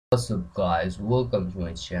What's up guys, welcome to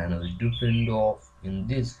my channel Different Doff. In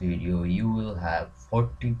this video you will have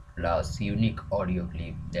 40 plus unique audio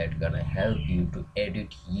clip that gonna help you to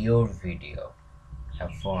edit your video.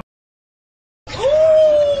 Have fun.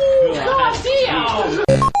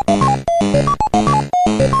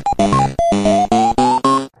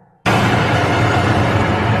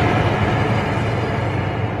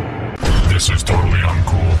 This is totally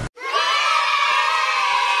uncool.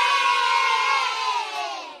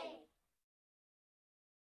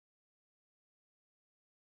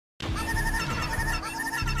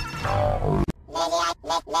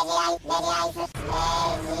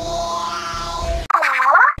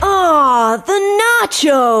 Ah, the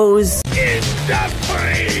nachos!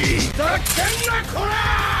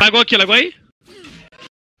 Lagou aqui, lagou aí?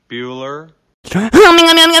 Bueller.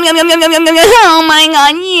 Oh my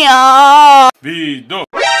god, yeah! Vido.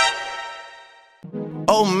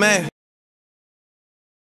 Oh man.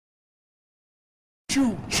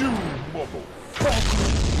 Choo choo, bubble.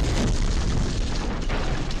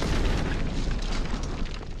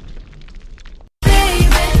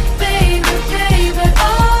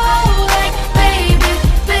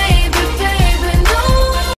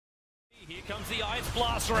 Here comes the ice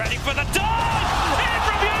blast, ready for the dive! In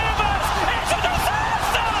from Hubert! It's a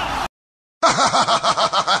disaster!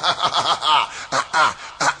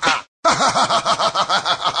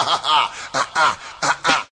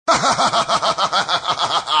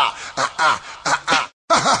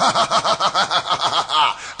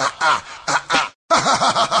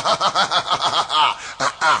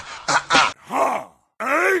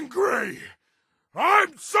 Angry!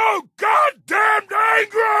 I'm so goddamn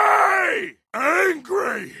angry!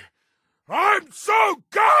 Angry! I'm so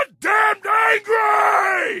goddamn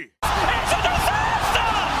angry! It's a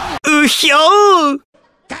disaster! Usho!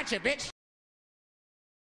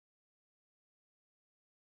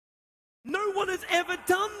 No one has ever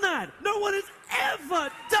done that! No one has ever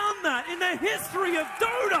done that in the history of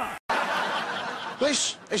Dota!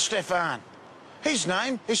 This is Stefan. His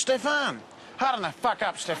name is Stefan. Harden the fuck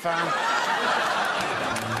up, Stefan.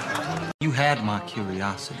 You had my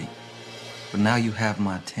curiosity, but now you have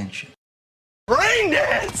my attention. Brain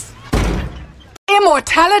dance!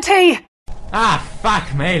 Immortality! Ah,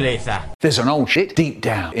 fuck me, Lisa. There's an old shit deep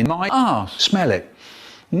down in my arse. Smell it.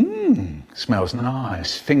 Smells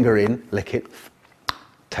nice. Finger in, lick it.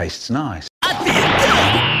 Tastes nice.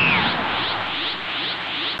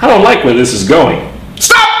 I don't like where this is going.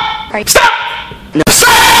 Stop! Right. Stop!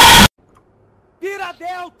 Vira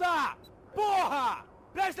Delta! Porra!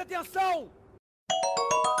 Presta atenção!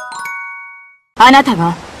 あなた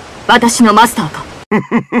が私のマスターか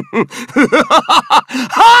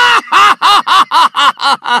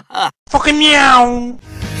Fucking meow!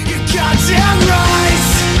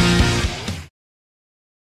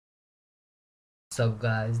 What's up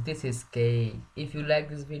guys, this is K. If you like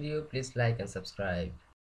this video, please like and subscribe.